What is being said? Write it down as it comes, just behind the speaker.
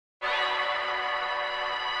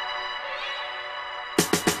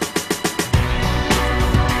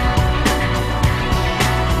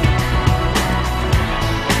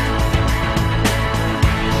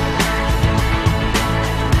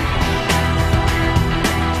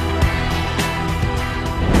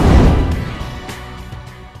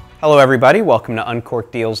Hello everybody, welcome to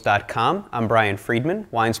uncorkdeals.com. I'm Brian Freedman,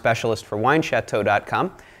 wine specialist for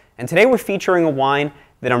winechateau.com, and today we're featuring a wine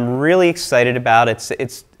that I'm really excited about.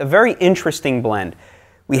 It's a very interesting blend.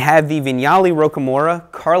 We have the Vignali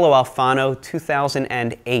Roccamora Carlo Alfano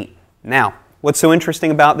 2008. Now, what's so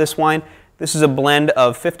interesting about this wine? This is a blend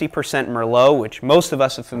of 50% Merlot, which most of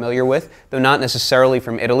us are familiar with, though not necessarily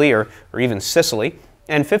from Italy or even Sicily,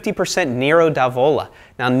 and 50% Nero d'Avola.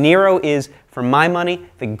 Now, Nero is, for my money,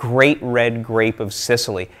 the great red grape of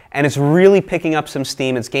Sicily, and it's really picking up some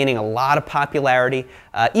steam. It's gaining a lot of popularity.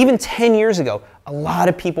 Even 10 years ago, a lot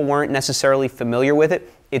of people weren't necessarily familiar with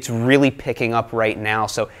it. It's really picking up right now.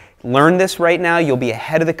 So learn this right now. You'll be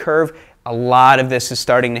ahead of the curve. A lot of this is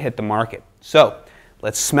starting to hit the market. So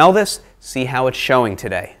let's smell this, see how it's showing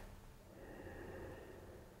today.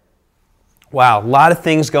 Wow, a lot of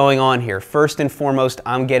things going on here. First and foremost,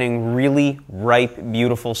 I'm getting really ripe,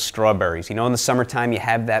 beautiful strawberries. You know, in the summertime, you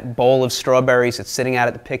have that bowl of strawberries. It's sitting out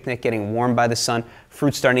at the picnic, getting warmed by the sun.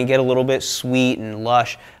 Fruit's starting to get a little bit sweet and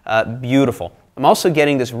lush. Beautiful. I'm also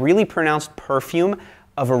getting this really pronounced perfume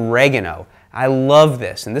of oregano. I love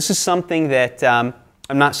this, and this is something that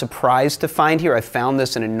I'm not surprised to find here. I found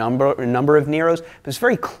this in a number of Neros, but it's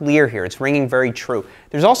very clear here. It's ringing very true.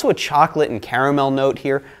 There's also a chocolate and caramel note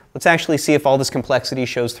here. Let's actually see if all this complexity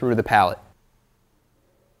shows through to the palate.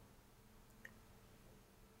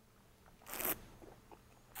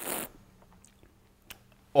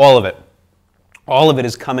 All of it. All of it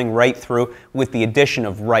is coming right through with the addition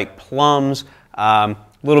of ripe plums, a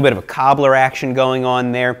little bit of a cobbler action going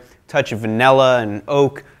on there, touch of vanilla and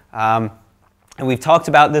oak. And we've talked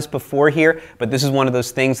about this before here, but this is one of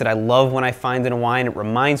those things that I love when I find in a wine. It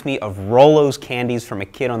reminds me of Rolo's candies from a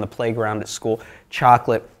kid on the playground at school.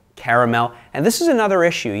 Chocolate, caramel, and this is another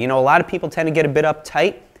issue. You know, a lot of people tend to get a bit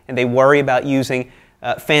uptight and they worry about using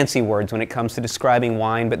fancy words when it comes to describing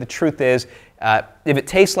wine, but the truth is, if it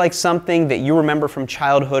tastes like something that you remember from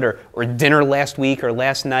childhood or dinner last week or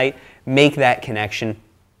last night, make that connection.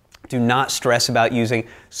 Do not stress about using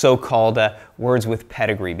so-called words with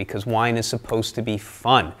pedigree, because wine is supposed to be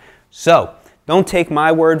fun. So, don't take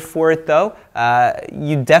my word for it though.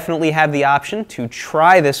 You definitely have the option to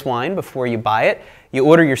try this wine before you buy it. You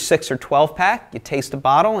order your 6 or 12 pack, you taste a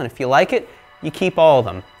bottle, and if you like it, you keep all of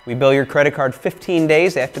them. We bill your credit card 15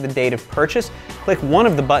 days after the date of purchase. Click one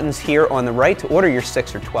of the buttons here on the right to order your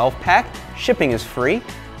 6 or 12 pack. Shipping is free,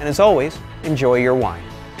 and as always, enjoy your wine.